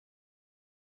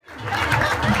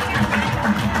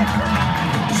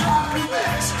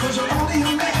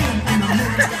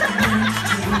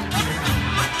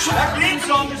That theme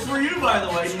song is for you, by the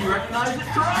way. Do you recognize it?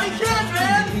 Karate Kid,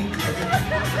 man!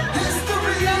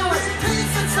 History is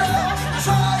pizza town.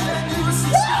 Try and use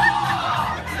it.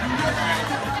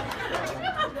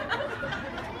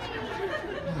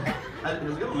 How's it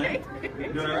going, man?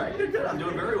 Doing all right? Good. I'm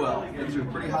doing very well. Things are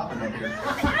pretty hopping up here.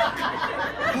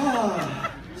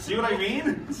 See what I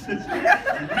mean?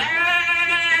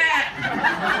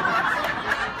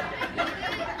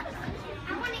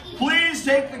 Please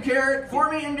take the carrot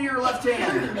for me into your left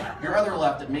hand. Your other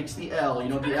left, it makes the L. You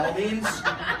know what the L means?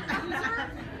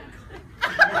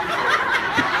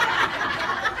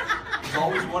 There's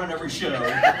always one in every show.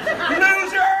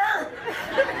 Loser!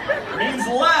 Means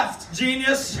left,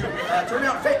 genius. Turn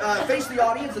out, face the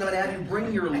audience, and I'm going to have you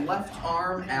bring your left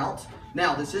arm out.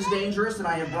 Now, this is dangerous, and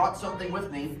I have brought something with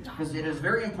me, because it is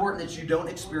very important that you don't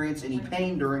experience any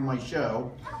pain during my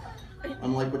show,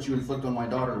 unlike what you inflict on my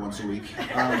daughter once a week.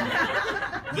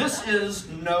 This is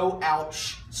no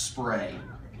ouch spray.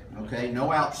 Okay,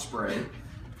 no ouch spray.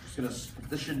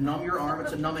 This should numb your arm.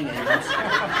 It's a numbing agent.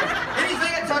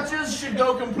 Anything it touches should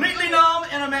go completely numb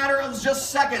in a matter of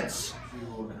just seconds. You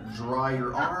will dry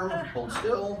your arm, hold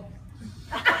still.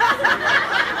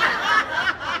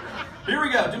 Here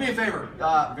we go. Do me a favor.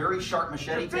 Very sharp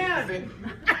machete.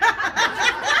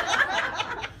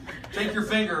 Take your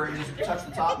finger and just touch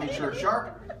the top. Make sure it's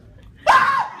sharp.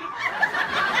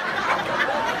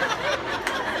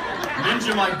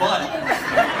 Ninja my butt.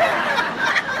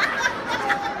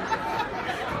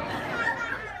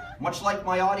 Much like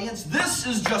my audience, this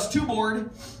is just too bored.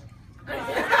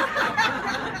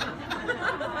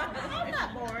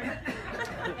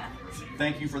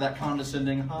 Thank you for that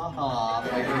condescending ha-ha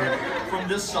that I heard from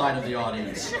this side of the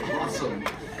audience. Awesome.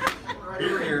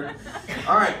 Here.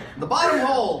 All right, the bottom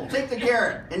hole. Take the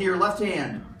carrot into your left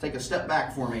hand. Take a step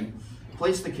back for me.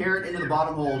 Place the carrot into the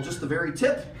bottom hole, just the very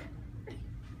tip.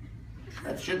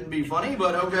 That shouldn't be funny,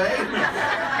 but okay.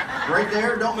 Right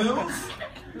there, don't move.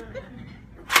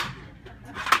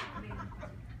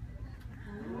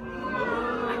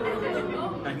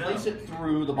 Place it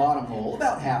through the bottom hole,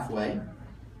 about halfway,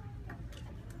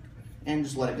 and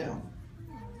just let it go.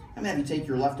 I'm going to have you take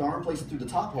your left arm, place it through the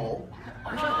top hole.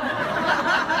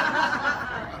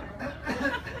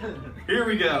 Here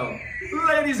we go.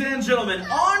 Ladies and gentlemen,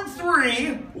 on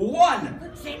 3,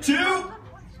 1, 2,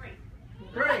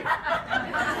 3.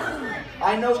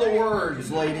 I know the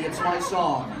words, lady. It's my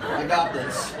song. I got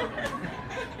this.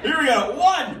 Here we go.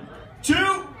 1,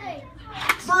 2,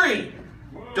 3.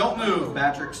 Don't move,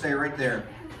 Patrick. Stay right there.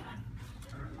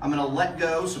 I'm going to let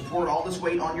go. Support all this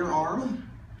weight on your arm,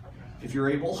 if you're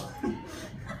able.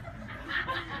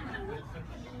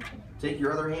 Take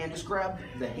your other hand. Just grab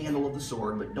the handle of the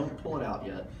sword, but don't pull it out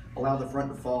yet. Allow the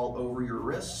front to fall over your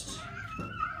wrist.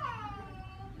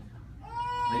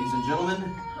 Ladies and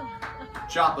gentlemen,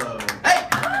 CHOPPO. Hey!